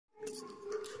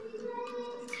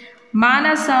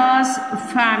Manasa's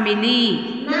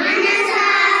family.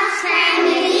 Manasa's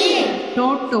family.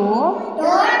 Toto.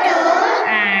 Toto.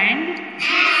 And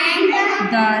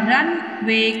the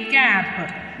runway cap.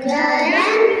 The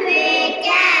runway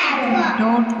cap.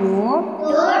 Toto.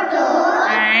 Toto.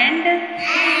 And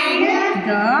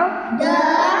the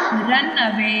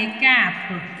runaway cap.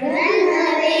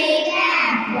 Runaway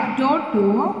cap. Toto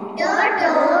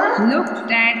Toto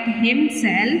looked at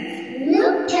himself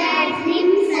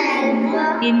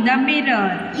in the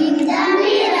mirror.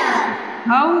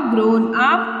 How grown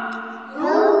up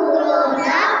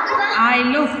I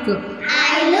look.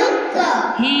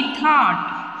 He thought.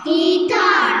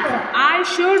 I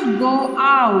should go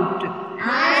out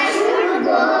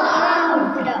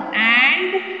and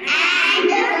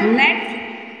let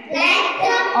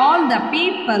all the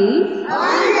people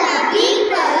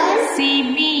see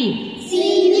me.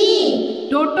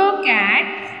 Toto cat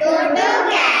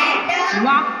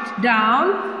walked down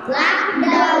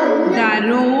the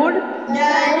road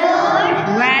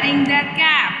wearing the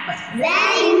cap.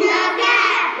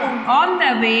 On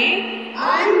the way,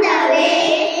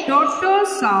 Toto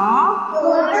saw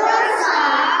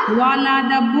Wala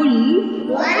the bull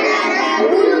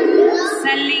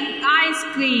selling ice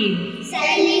cream.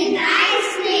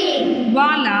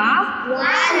 Wala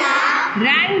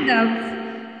rang the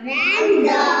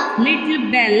little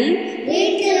bell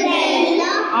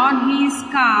on his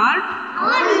cart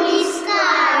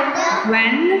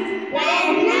when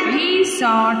he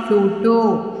saw Toto.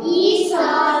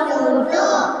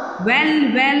 Well.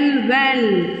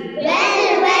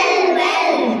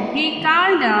 He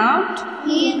called out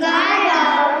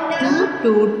to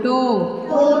Toto.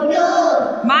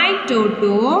 My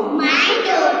Toto,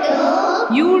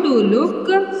 you do look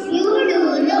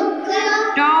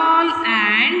tall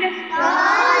and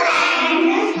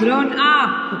grown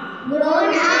up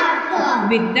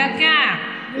with the cap.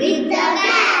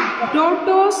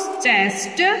 Toto's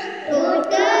chest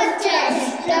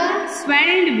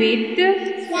swelled with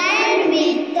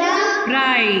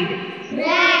pride.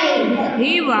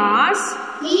 He was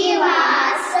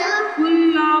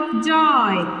full of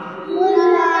joy.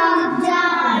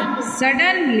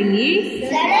 Suddenly,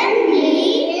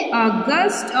 a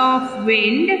gust of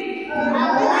wind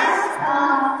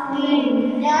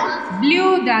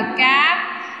blew the cap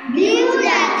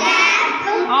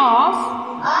off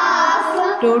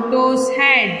Toto's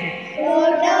head.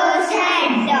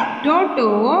 Toto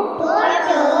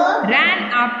ran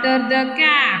after the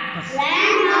cap.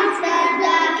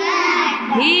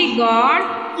 He got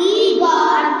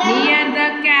near the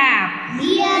cap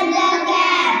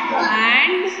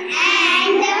and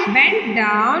bent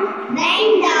down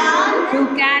to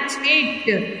catch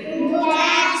it.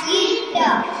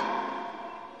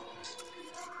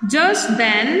 Just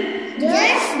then,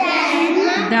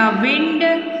 the wind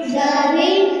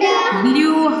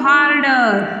blew harder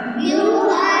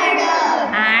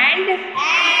and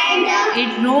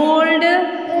it rolled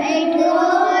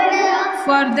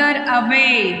further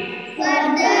away.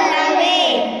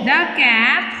 The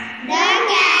cap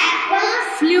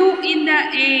flew in the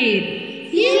air.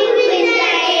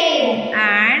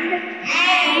 And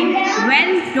when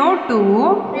Toto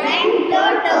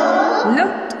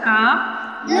looked up,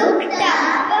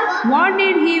 what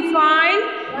did he find?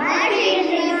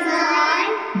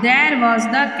 There was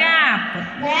the cap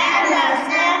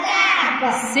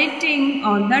sitting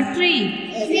on the tree.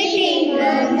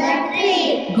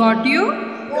 Got you?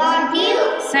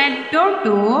 Said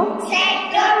Toto,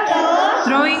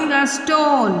 throwing a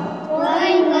stone.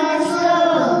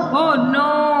 Oh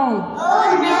no!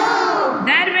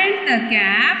 There went the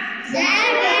cap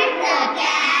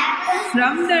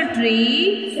from the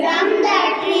tree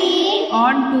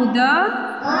onto the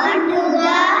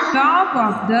top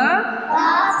of the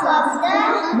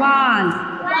wall.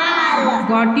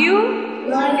 Got you?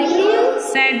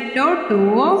 Said Toto,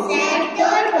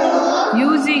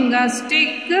 using a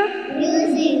stick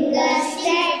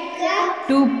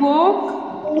to poke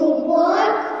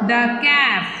the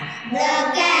cap.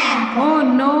 Oh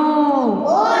no!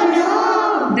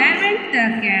 There went the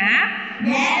cap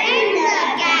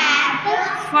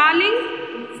falling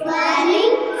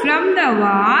from the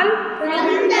wall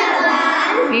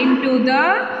into the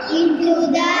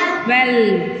well.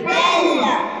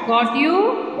 Got you?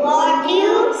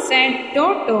 Said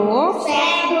Toto,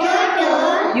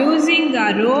 using a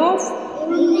rope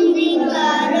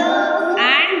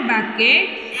and bucket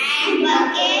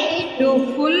to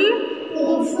pull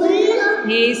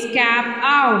his cap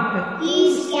out.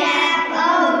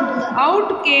 Out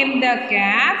came the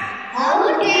cap,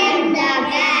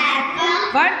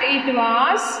 but it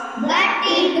was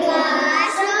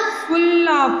full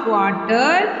of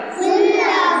water full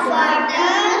of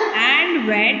water and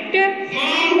wet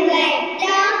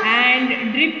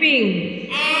and dripping.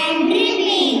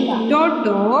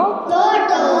 Toto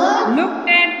Toto looked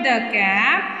at the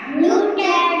cap looked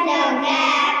at the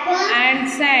cap and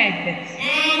said,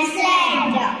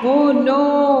 "Oh "Oh no,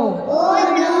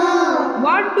 no!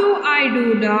 what do I do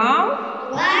now?"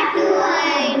 What do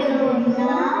I do